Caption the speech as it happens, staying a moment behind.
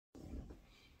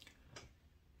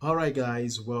All right,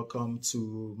 guys, welcome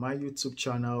to my YouTube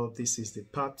channel. This is the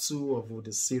part 2 of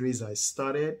the series I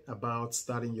started about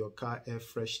starting your car air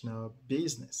freshener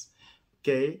business.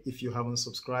 Okay, if you haven't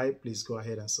subscribed, please go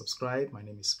ahead and subscribe. My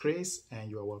name is Chris and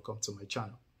you are welcome to my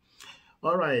channel.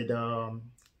 All right,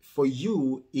 for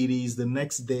you, it is the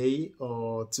next day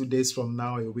or 2 days from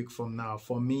now, a week from now.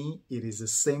 For me, it is the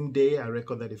same day I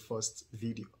recorded the first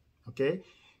video. Okay,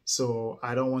 so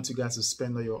I don't want you guys to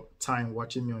spend all your time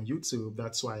watching me on YouTube.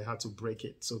 That's why I had to break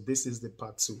it. So this is the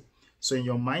part 2. So in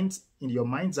your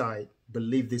mind's eye,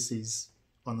 believe this is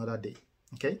another day.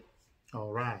 Okay,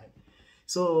 all right.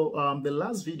 So the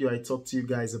last video I talked to you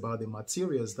guys about the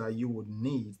materials that you would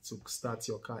need to start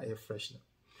your car air freshener.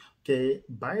 Okay,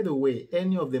 by the way,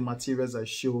 any of the materials I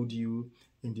showed you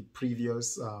in the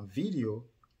previous video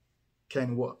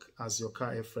can work as your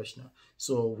car air freshener.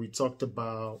 So we talked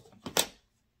about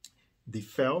the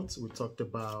felt, we talked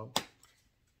about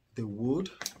the wood,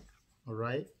 all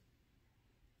right?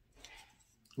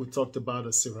 We talked about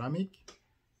the ceramic,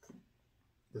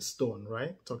 the stone,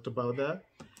 right? Talked about that.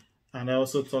 And I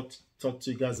also talked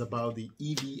to you guys about the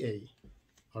EVA,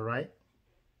 all right?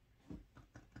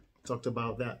 Talked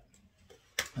about that.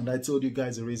 And I told you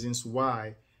guys the reasons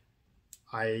why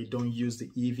I don't use the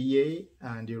EVA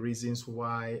and the reasons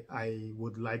why I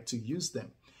would like to use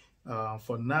them.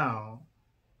 For now,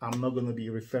 I'm not going to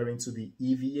be referring to the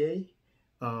EVA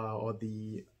or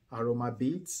the aroma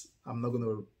beads. I'm not going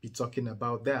to be talking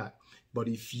about that. But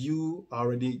if you are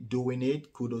already doing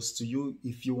it, kudos to you.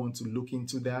 If you want to look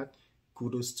into that,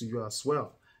 kudos to you as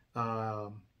well.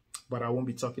 But I won't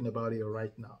be talking about it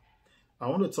right now. I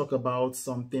want to talk about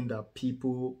something that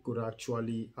people could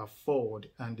actually afford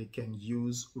and they can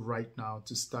use right now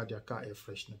to start their car air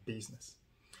freshener business.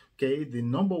 Okay, the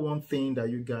number one thing that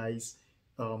you guys,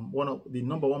 one of the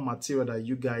number one material that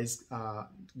you guys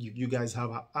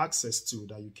have access to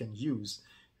that you can use,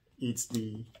 it's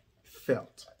the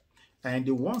felt. And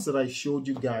the ones that I showed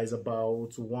you guys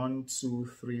about 1, 2,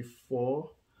 3,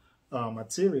 4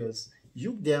 materials,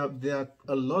 there are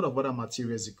a lot of other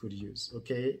materials you could use.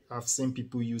 Okay, I've seen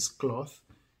people use cloth,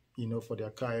 you know, for their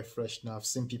car air freshener. I've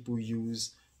seen people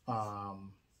use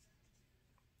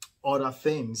other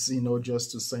things, you know,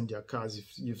 just to scent their cars.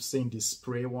 If you've seen the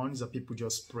spray ones that people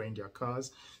just spray in their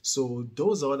cars, so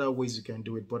those are other ways you can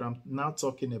do it. But I'm now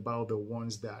talking about the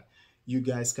ones that you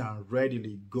guys can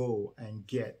readily go and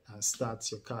get and start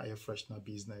your car air freshener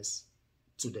business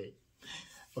today.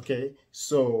 Okay,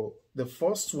 so the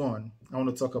first one I want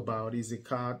to talk about is the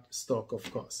cardstock,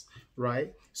 of course,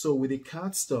 right? So with the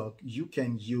cardstock, you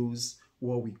can use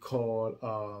what we call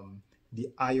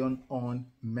the iron-on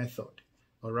method,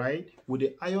 all right? With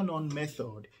the iron-on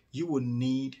method, you will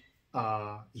need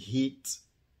heat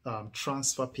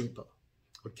transfer paper,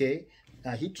 okay?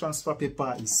 Heat transfer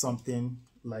paper is something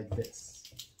like this.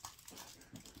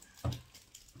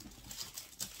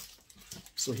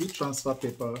 So heat transfer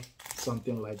paper,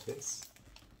 something like this.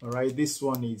 All right, this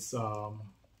one is the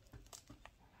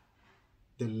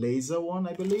laser one,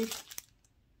 I believe.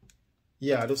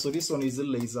 Yeah, so this one is the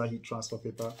laser heat transfer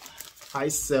paper. I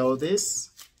sell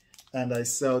this, and I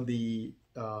sell the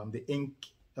ink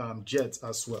jet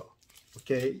as well.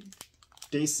 Okay,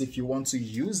 this, if you want to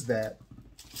use that,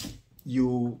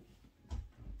 you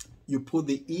put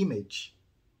the image,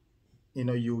 you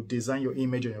know, you design your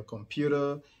image on your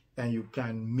computer and you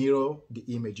can mirror the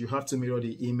image. You have to mirror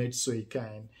the image so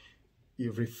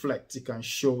you reflect, you can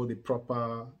show the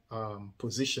proper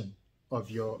position of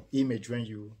your image when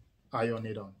you iron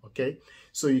it on. Okay,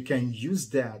 so you can use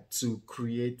that to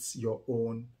create your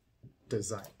own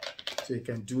design. So you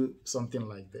can do something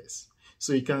like this.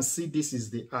 So you can see this is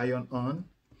the iron on,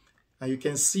 and you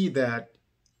can see that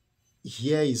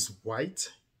here is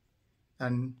white,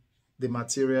 and the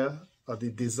material or the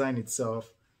design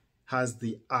itself has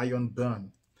the iron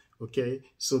burn. Okay,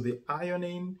 so the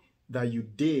ironing that you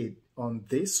did on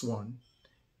this one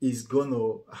is going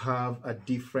to have a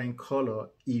different color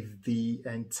if the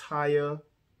entire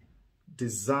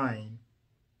design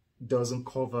doesn't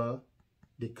cover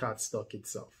the cardstock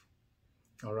itself.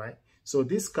 All right, so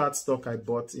this cardstock I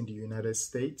bought in the United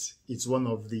States. It's one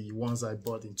of the ones I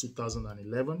bought in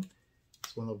 2011.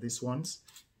 It's one of these ones,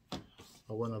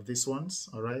 or one of these ones.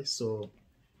 All right, so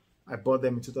I bought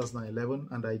them in 2011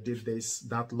 and I did this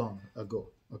that long ago.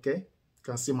 Okay, you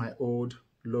can see my old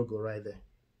logo right there,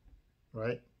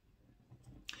 right?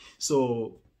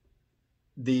 So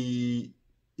the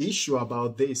issue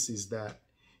about this is that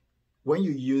when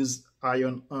you use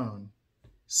iron on,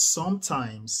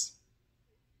 sometimes,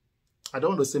 I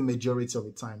don't want to say majority of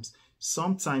the times,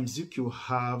 sometimes you could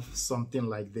have something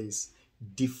like this,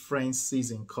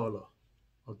 differences in color.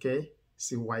 Okay,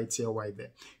 See white here, white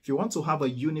there. If you want to have a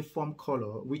uniform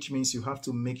color, which means you have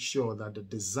to make sure that the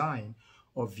design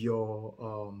of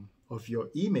your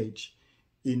image,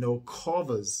 you know,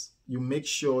 covers. You make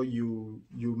sure you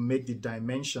make the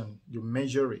dimension, you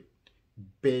measure it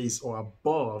base or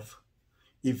above.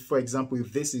 If, for example,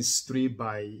 if this is 3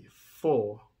 by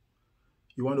 4,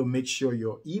 you want to make sure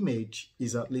your image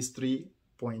is at least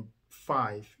 3.5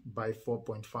 by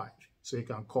 4.5, so you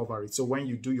can cover it. So when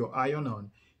you do your iron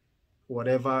on,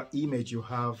 whatever image you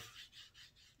have,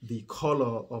 the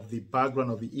color of the background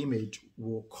of the image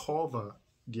will cover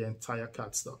the entire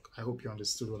cardstock. I hope you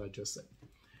understood what I just said.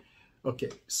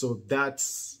 Okay, so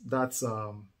that's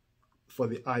for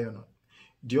the iron on.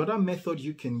 The other method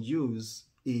you can use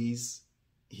is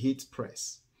heat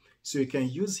press. So you can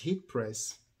use heat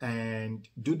press and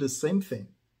do the same thing.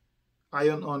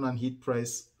 Iron on and heat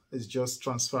press is just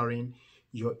transferring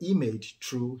your image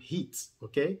through heat.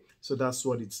 Okay, so that's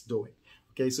what it's doing.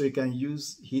 Okay, so you can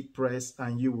use heat press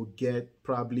and you will get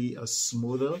probably a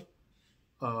smoother,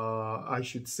 I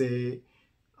should say,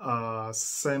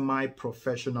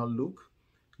 semi-professional look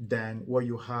than what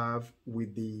you have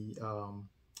with the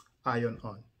iron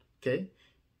on. Okay,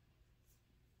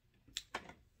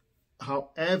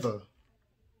 however,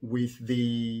 with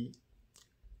the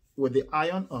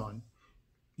iron on,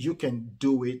 you can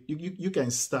do it. You can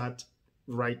start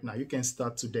right now. You can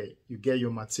start today. You get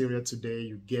your material today.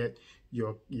 You get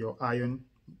your iron.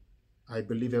 I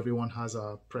believe everyone has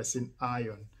a pressing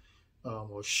iron,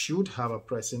 or should have a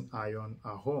pressing iron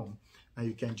at home, and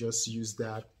you can just use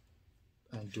that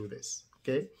and do this.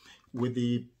 Okay, with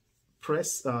the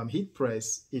heat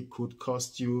press, it could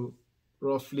cost you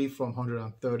roughly from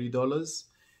 $130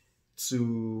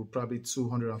 to probably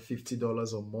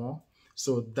 $250 or more.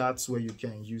 So that's where you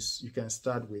can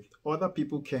start with. Other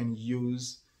people can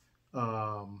use,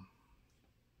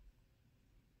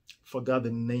 forgot the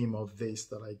name of this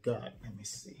that I got. Let me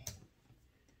see.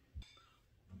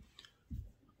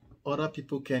 Other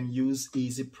people can use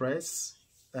Easy Press,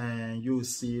 and you'll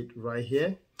see it right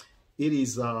here. It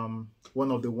is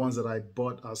one of the ones that I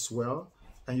bought as well,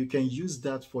 and you can use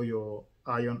that for your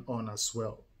iron on as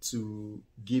well to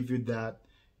give you that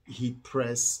heat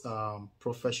press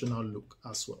professional look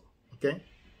as well. Okay,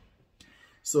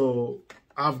 so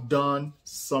I've done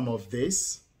some of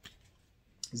this,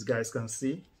 as you guys can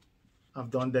see. I've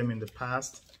done them in the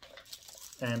past,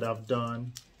 and I've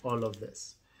done all of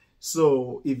this.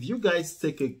 So if you guys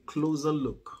take a closer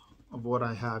look of what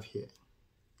I have here,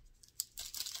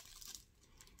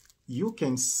 you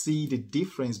can see the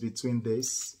difference between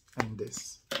this and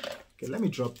this. Okay, let me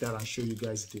drop that and show you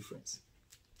guys the difference.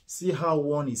 See how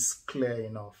one is clear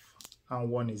enough and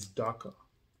one is darker,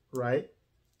 right?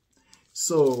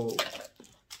 So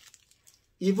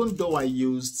even though I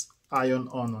used iron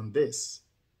on this,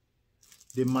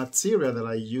 the material that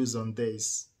I use on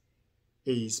this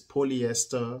is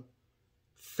polyester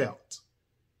felt,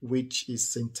 which is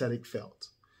synthetic felt.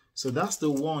 So that's the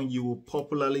one you will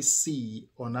popularly see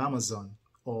on Amazon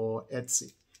or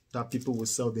Etsy, that people will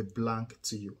sell the blank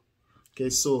to you. Okay,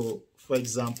 so for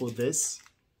example, this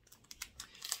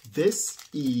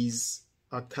is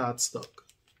a cardstock.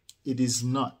 It is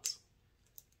not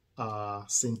a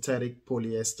synthetic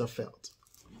polyester felt.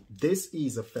 This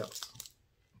is a felt.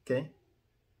 Okay,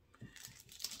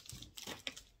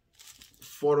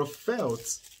 for a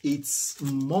felt, it's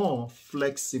more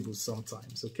flexible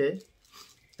sometimes. Okay,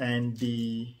 and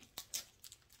the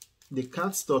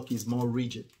cardstock is more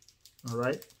rigid. All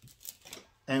right,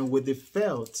 and with the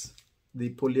felt, the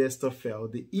polyester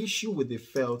felt, the issue with the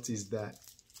felt is that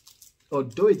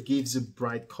although it gives you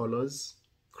bright colors,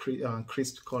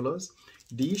 crisp colors,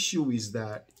 the issue is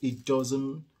that it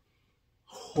doesn't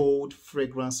hold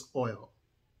fragrance oil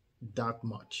that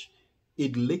much.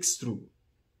 It leaks through.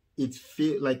 It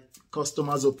feels like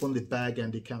customers open the bag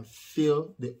and they can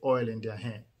feel the oil in their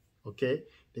hand. Okay,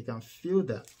 they can feel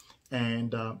that,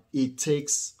 and it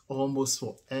takes almost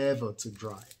forever to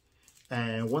dry.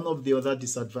 And one of the other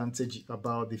disadvantages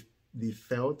about the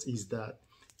felt is that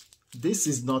this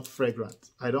is not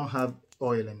fragrant. I don't have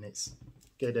oil in this.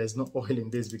 Okay, there's no oil in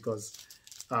this because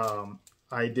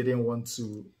I didn't want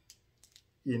to,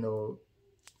 you know,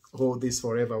 hold this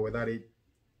forever without it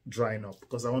drying up,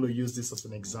 because I want to use this as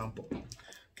an example.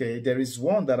 Okay, there is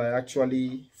one that I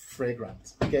actually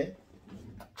fragrant. Okay,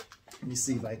 let me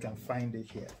see if I can find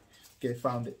it here. Okay,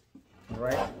 found it. All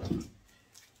right,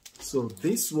 so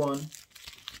this one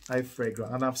I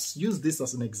fragrant, and I've used this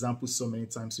as an example so many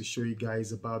times to show you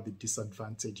guys about the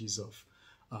disadvantages of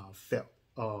felt,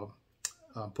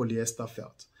 polyester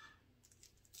felt.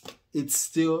 It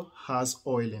still has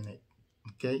oil in it.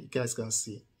 Okay, you guys can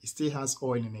see it still has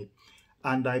oil in it,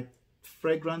 and I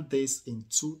fragrant this in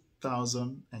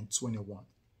 2021.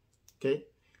 Okay,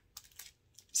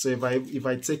 so if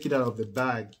I take it out of the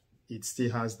bag, it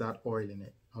still has that oil in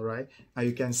it. All right, and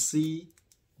you can see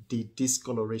the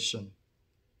discoloration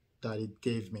that it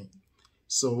gave me.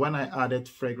 So when I added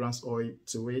fragrance oil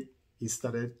to it, it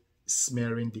started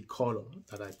smearing the color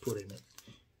that I put in it.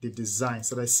 The design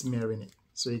started smearing it.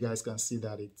 So you guys can see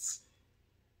that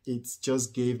it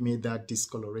just gave me that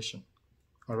discoloration.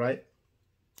 All right.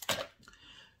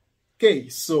 Okay,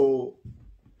 so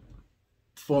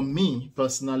for me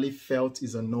personally, felt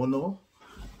is a no-no.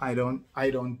 I don't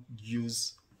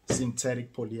use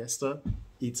synthetic polyester.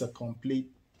 It's a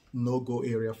complete no-go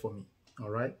area for me. All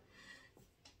right.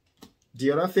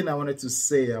 The other thing I wanted to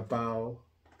say about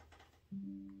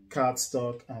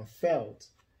cardstock and felt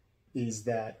is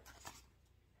that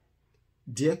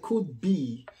there could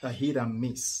be a hit and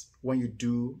miss when you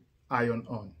do iron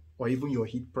on or even your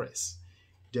heat press.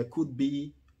 There could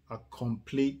be a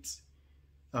complete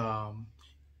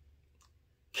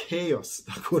chaos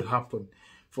that could happen.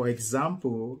 For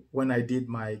example, when I did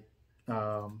my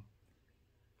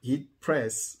heat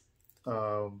press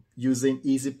using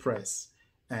easy press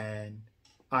and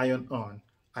iron on,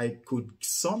 I could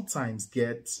sometimes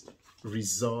get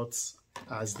results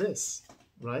as this,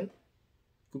 right?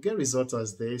 Could get results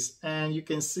as this, and you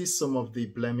can see some of the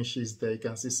blemishes there. You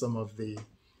can see some of the,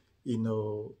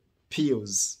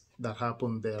 peels that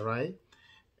happen there, right?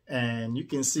 And you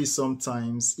can see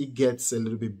sometimes it gets a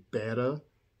little bit better,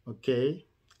 okay?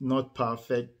 Not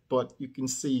perfect, but you can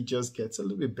see it just gets a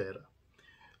little bit better.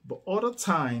 But other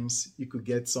times you could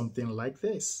get something like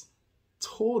this,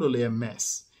 totally a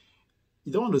mess.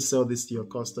 You don't want to sell this to your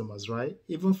customers, right?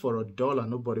 Even for $1,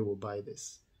 nobody will buy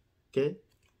this, okay?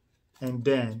 And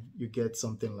then you get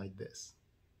something like this.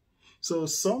 So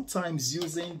sometimes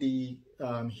using the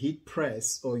heat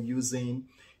press or using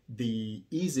the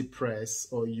easy press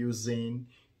or using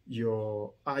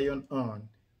your iron on,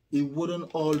 it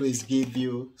wouldn't always give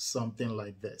you something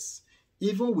like this.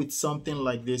 Even with something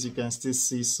like this, you can still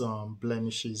see some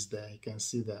blemishes there. You can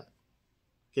see that.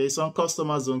 Okay, some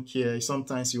customers don't care.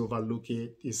 Sometimes you overlook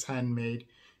it. It's handmade.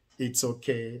 It's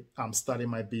okay. I'm starting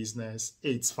my business.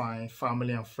 It's fine.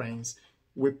 Family and friends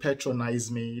will patronize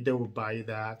me. They will buy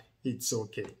that. It's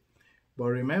okay. But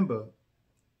remember,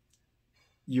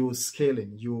 you're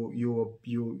scaling. You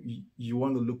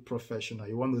want to look professional.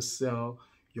 You want to sell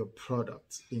your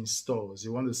product in stores.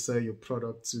 You want to sell your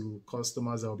product to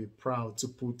customers that will be proud to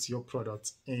put your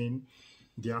product in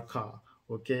their car.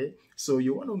 Okay, so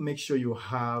you want to make sure you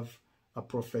have a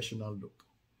professional look.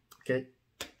 Okay,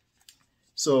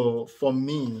 so for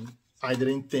me, I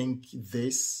didn't think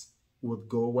this would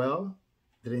go well.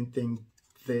 Didn't think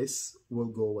this will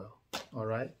go well. All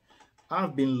right,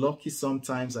 I've been lucky.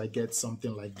 Sometimes I get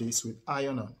something like this with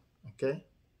iron on. Okay,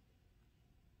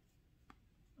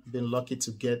 I've been lucky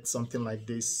to get something like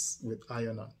this with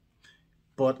iron on.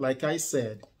 But like I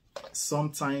said,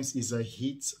 sometimes it's a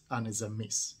hit and it's a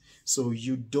miss. So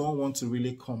you don't want to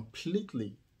really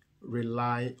completely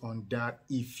rely on that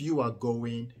if you are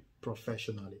going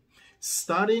professionally.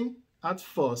 Starting at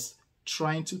first,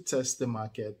 trying to test the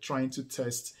market, trying to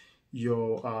test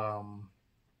your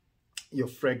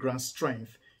fragrance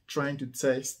strength, trying to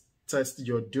test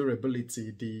your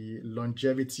durability, the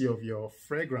longevity of your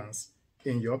fragrance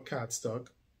in your cardstock.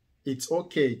 It's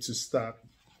okay to start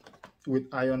with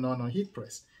iron on or heat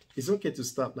press. It's okay to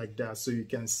start like that so you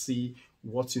can see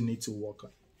what you need to work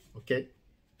on. Okay,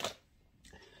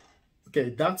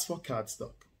 that's for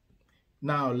cardstock.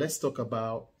 Now let's talk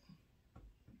about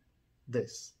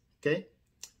this. Okay,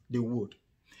 the wood.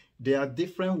 There are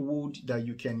different wood that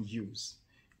you can use.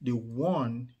 The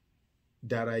one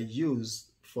that I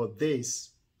used for this,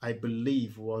 I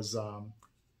believe, was I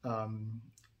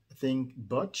think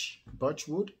birch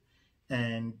wood,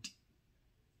 and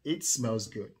it smells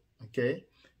good. Okay,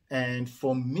 and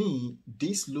for me,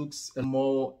 this looks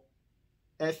more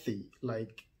earthy,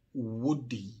 like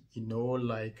woody,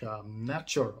 like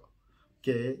natural.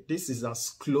 Okay, this is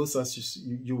as close as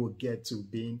you will get to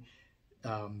being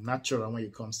natural when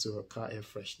it comes to a car air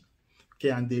freshener. Okay,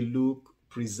 and they look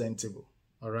presentable.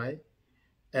 All right,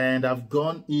 and I've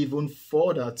gone even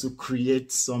further to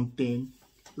create something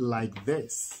like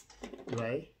this,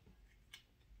 right?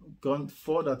 Gone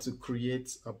further to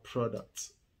create a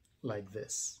product like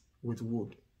this with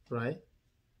wood, right?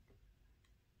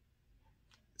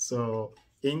 So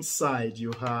inside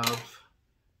you have,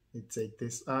 let me take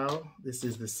this out. This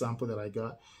is the sample that I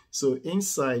got. So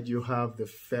inside you have the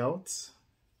felt,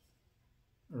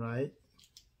 right?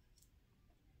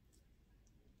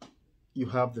 You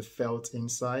have the felt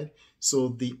inside. So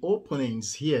the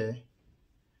openings here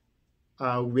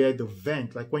where the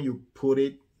vent, like when you put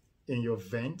it in your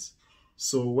vent,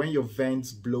 so when your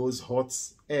vent blows hot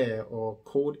air or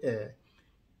cold air,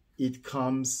 it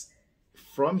comes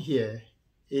from here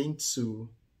into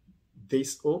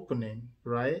this opening,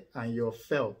 right? And your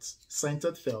felt,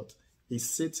 scented felt, is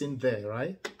sitting there,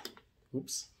 right?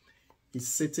 Oops. It's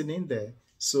sitting in there.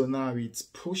 So now it's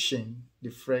pushing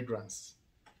the fragrance,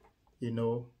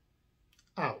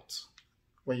 out.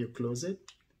 When you close it,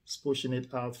 it's pushing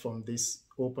it out from these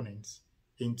openings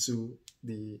into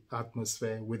the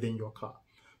atmosphere within your car.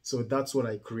 So that's what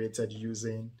I created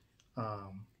using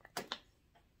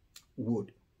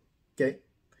wood. Okay.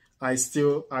 I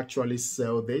still actually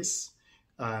sell this.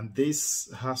 And this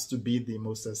has to be the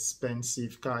most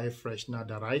expensive car air freshener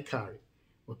that I carry.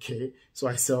 Okay. So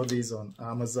I sell this on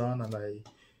Amazon and I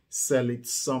sell it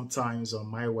sometimes on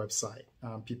my website.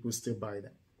 People still buy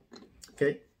them.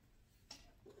 Okay.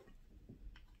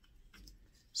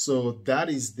 So that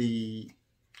is the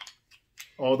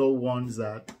other ones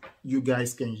that you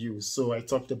guys can use. So I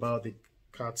talked about the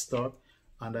cardstock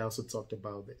and I also talked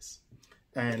about this.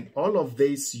 And all of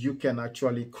this you can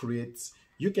actually create.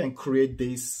 You can create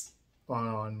this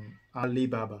on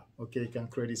Alibaba. Okay, you can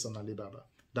create this on Alibaba.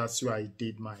 That's where I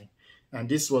did mine. And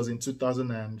this was in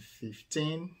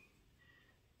 2015.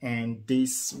 And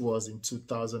this was in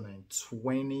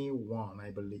 2021,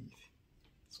 I believe.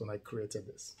 So when I created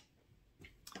this.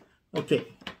 Okay,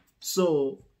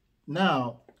 so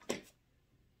now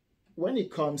when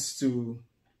it comes to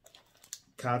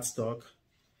cardstock,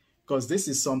 because this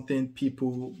is something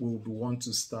people would want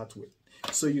to start with.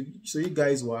 So you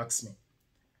guys will ask me,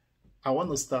 I want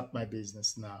to start my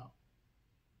business now.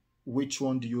 Which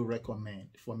one do you recommend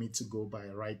for me to go by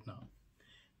right now?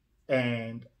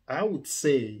 And I would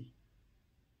say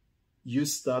you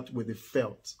start with the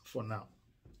felt for now.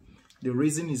 The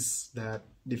reason is that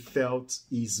the felt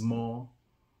is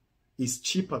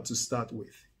cheaper to start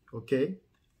with, okay?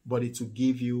 But it will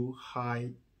give you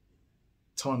high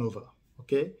turnover,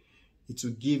 okay? It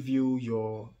will give you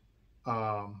your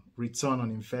return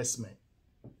on investment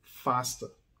faster,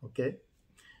 okay?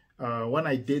 When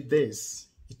I did this,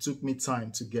 it took me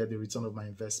time to get the return of my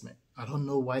investment. I don't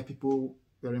know why people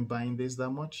weren't buying this that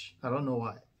much. I don't know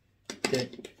why,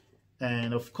 okay?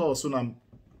 And of course, when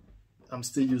I'm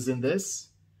still using this,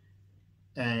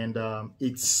 and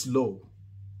it's slow.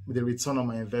 With the return on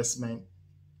my investment,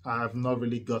 I have not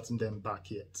really gotten them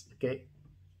back yet, okay?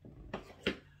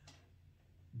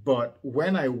 But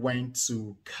when I went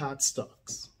to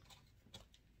cardstocks,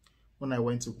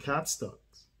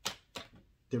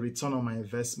 the return on my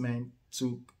investment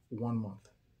took 1 month.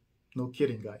 No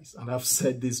kidding, guys. And I've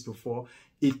said this before.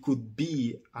 It could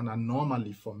be an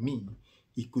anomaly for me.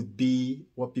 It could be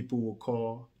what people will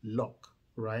call luck,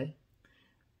 right?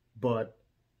 But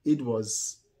it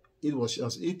was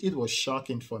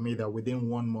shocking for me that within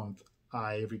 1 month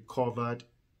I recovered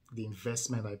the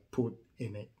investment I put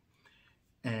in it,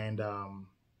 and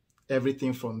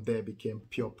everything from there became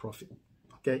pure profit.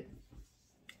 Okay,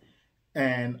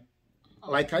 and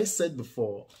like I said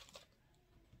before,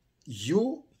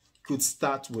 you could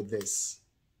start with this,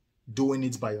 doing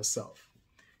it by yourself.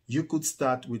 You could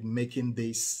start with making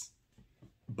this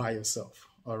by yourself,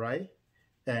 all right,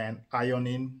 and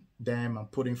ironing them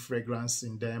and putting fragrance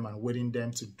in them and waiting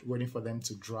for them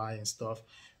to dry and stuff,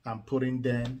 and putting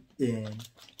them in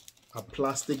a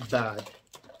plastic bag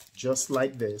just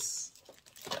like this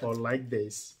or like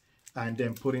this, and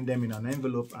then putting them in an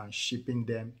envelope and shipping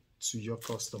them to your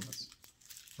customers.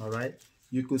 All right,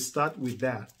 you could start with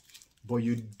that, but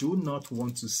you do not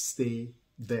want to stay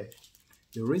there.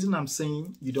 The reason I'm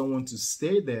saying you don't want to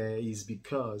stay there is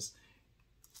because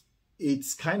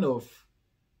it's kind of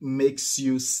makes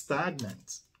you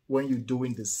stagnant when you're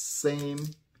doing the same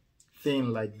thing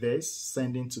like this,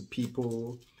 sending to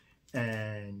people,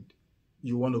 and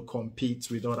you want to compete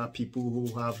with other people who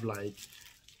have like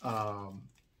a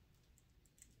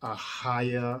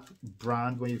higher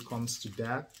brand when it comes to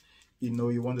that.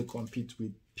 You want to compete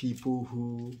with people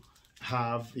who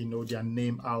have, their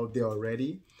name out there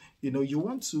already. You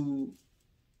want to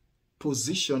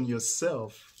position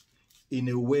yourself in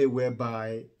a way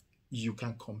whereby you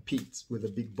can compete with the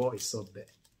big boys out there.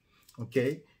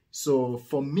 Okay, so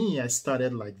for me, I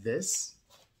started like this,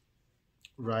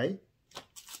 right?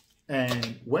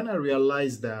 And when I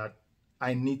realized that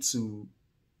I need to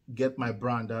get my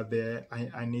brand out there,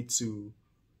 I need to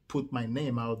put my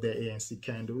name out there, ANC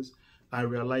Candles, I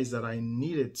realized that I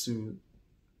needed to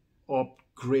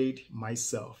upgrade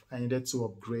myself. I needed to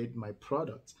upgrade my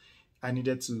product. I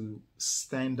needed to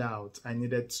stand out. I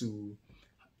needed to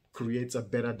create a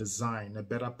better design, a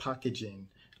better packaging,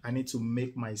 I need to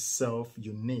make myself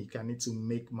unique. I need to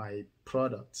make my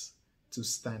products to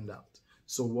stand out.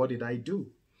 So what did I do?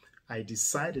 I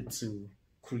decided to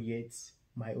create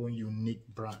my own unique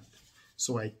brand.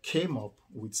 So I came up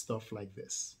with stuff like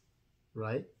this,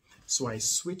 right? So I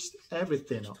switched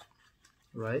everything up,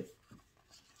 right?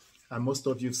 And most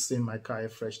of you've seen my car air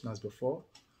fresheners before.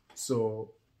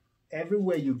 So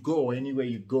everywhere you go, anywhere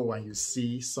you go and you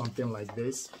see something like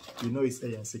this, you know it's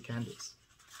ANC candles,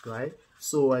 right?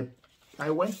 So I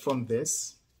went from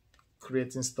this,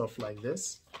 creating stuff like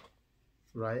this,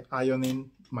 right?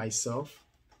 Ironing myself,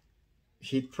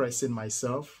 heat pressing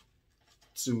myself,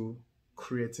 to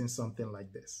creating something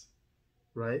like this,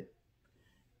 right?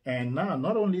 And now,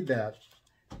 not only that,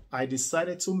 I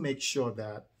decided to make sure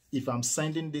that if I'm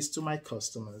sending this to my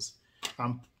customers,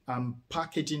 I'm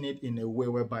packaging it in a way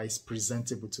whereby it's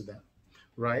presentable to them,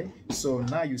 right? So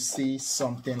now you see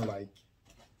something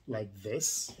like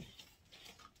this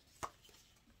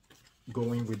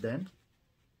going with them.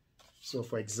 So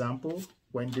for example,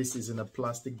 when this is in a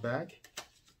plastic bag,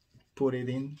 put it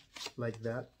in like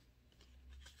that,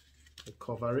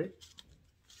 cover it,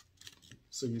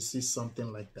 so you see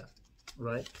something like that,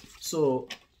 right? So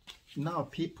now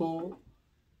people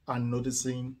are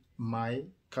noticing my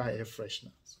car air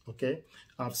fresheners. Okay,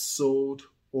 I've sold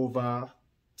over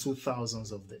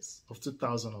 2,000 of this.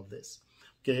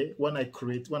 Okay, when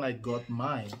I got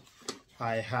mine,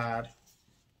 I had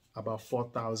about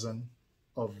 4,000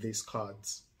 of these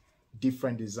cards,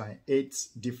 different design, 8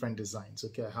 different designs.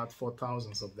 Okay, I had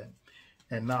 4,000 of them,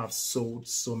 and now I've sold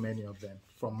so many of them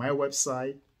from my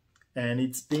website. And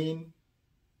it's been,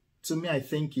 to me, I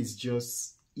think it's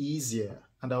just easier.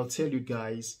 And I'll tell you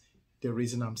guys the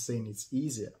reason I'm saying it's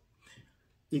easier.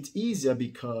 It's easier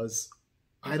because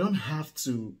I don't have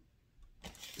to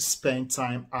spend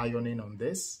time ironing on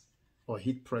this or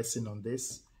heat pressing on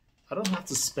this. I don't have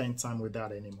to spend time with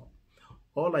that anymore.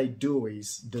 All I do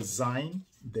is design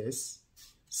this,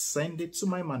 send it to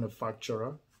my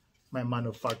manufacturer. My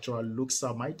manufacturer looks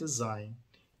at my design,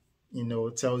 you know,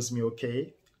 tells me,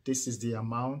 okay, this is the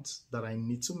amount that I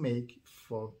need to make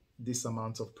for this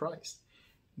amount of price.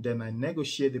 Then I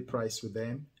negotiate the price with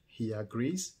them. He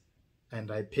agrees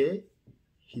and I pay.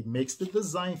 He makes the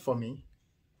design for me.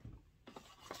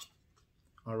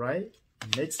 All right.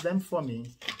 He makes them for me.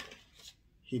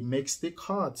 He makes the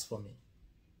cards for me.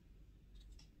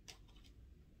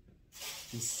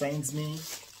 He sends me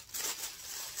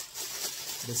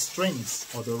the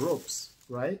strings or the ropes,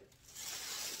 right?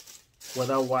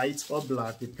 Whether white or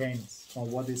black, depends on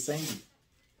what they send you.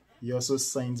 He also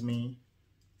sends me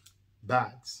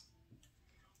bags,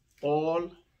 all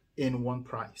in one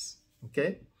price,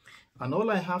 okay? And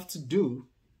all I have to do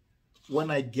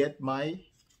when I get my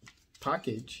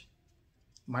package,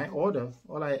 my order,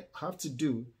 all I have to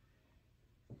do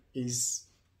is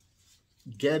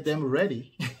get them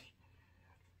ready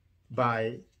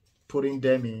by putting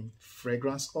them in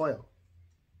fragrance oil.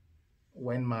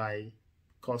 When my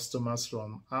customers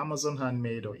from Amazon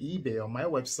Handmade or eBay or my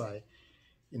website,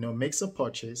 you know, makes a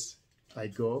purchase, I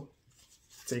go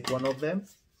take one of them,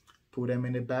 put them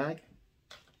in a bag,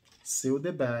 seal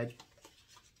the bag,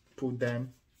 put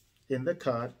them in the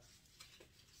card,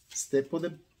 staple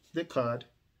the card,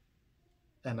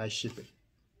 and I ship it.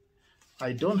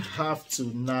 I don't have to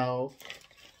now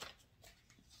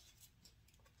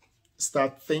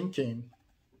start thinking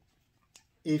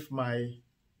if my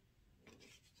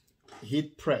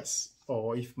heat press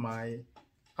or if my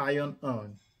iron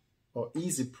on or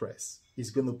easy press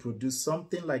is going to produce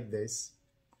something like this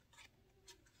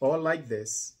or like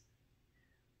this,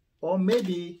 or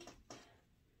maybe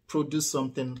produce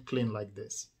something clean like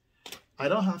this. I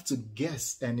don't have to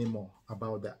guess anymore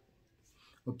about that,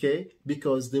 okay?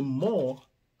 Because the more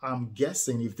I'm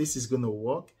guessing if this is going to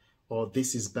work or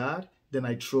this is bad, then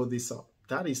I throw this out.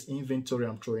 That is inventory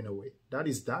I'm throwing away. That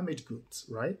is damaged goods,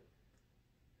 right?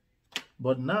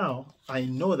 But now I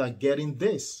know that getting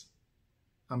this,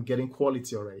 I'm getting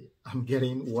quality already. I'm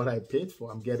getting what I paid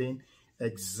for. I'm getting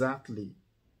exactly,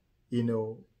 you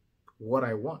know, what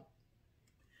I want.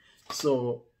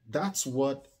 So that's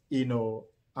what, you know,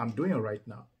 I'm doing right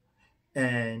now.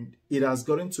 And it has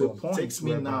gotten to a point. It takes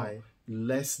me now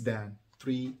less than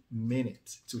 3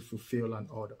 minutes to fulfill an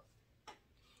order.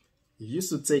 It used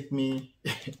to take me,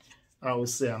 I would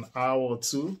say, an hour or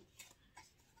two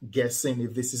guessing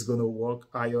if this is going to work,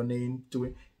 ironing,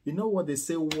 doing. You know what they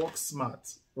say, work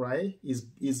smart, right?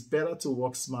 It's better to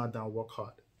work smart than work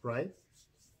hard, right?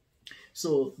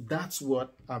 So that's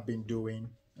what I've been doing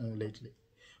lately.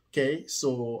 Okay,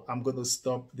 so I'm going to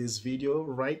stop this video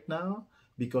right now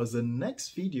because the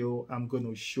next video I'm going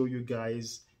to show you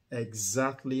guys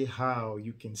exactly how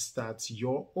you can start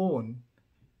your own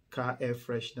car air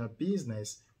freshener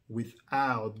business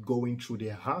without going through the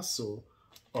hassle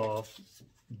of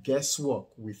guesswork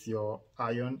with your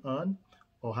iron on,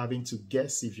 or having to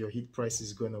guess if your heat press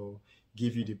is going to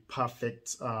give you the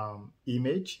perfect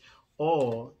image,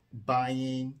 or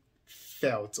buying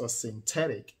felt or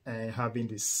synthetic and having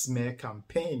the smear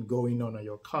campaign going on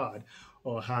your card,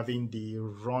 or having the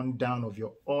rundown of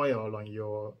your oil on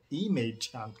your image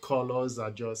and colors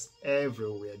are just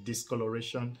everywhere,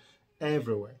 discoloration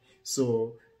everywhere.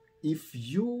 So if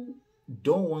you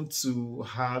don't want to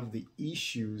have the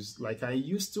issues like I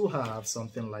used to have,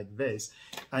 something like this,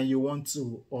 and you want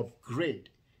to upgrade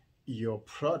your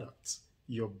product,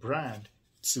 your brand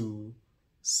to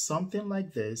something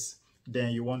like this,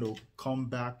 then you want to come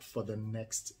back for the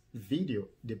next video,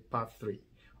 the part 3.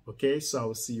 Okay, so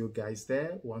I'll see you guys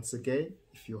there. Once again,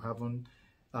 if you haven't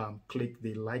click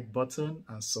the like button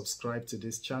and subscribe to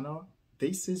this channel,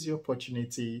 this is your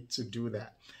opportunity to do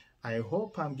that. I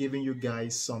hope I'm giving you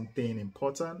guys something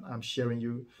important. I'm sharing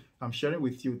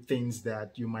with you things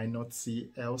that you might not see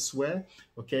elsewhere.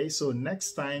 Okay, so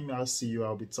next time I'll see you,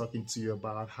 I'll be talking to you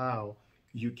about how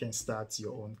you can start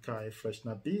your own car air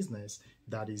freshener business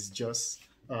that is just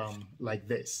like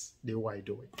this, the way I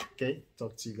do it. Okay,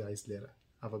 talk to you guys later.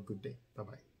 Have a good day.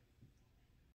 Bye-bye.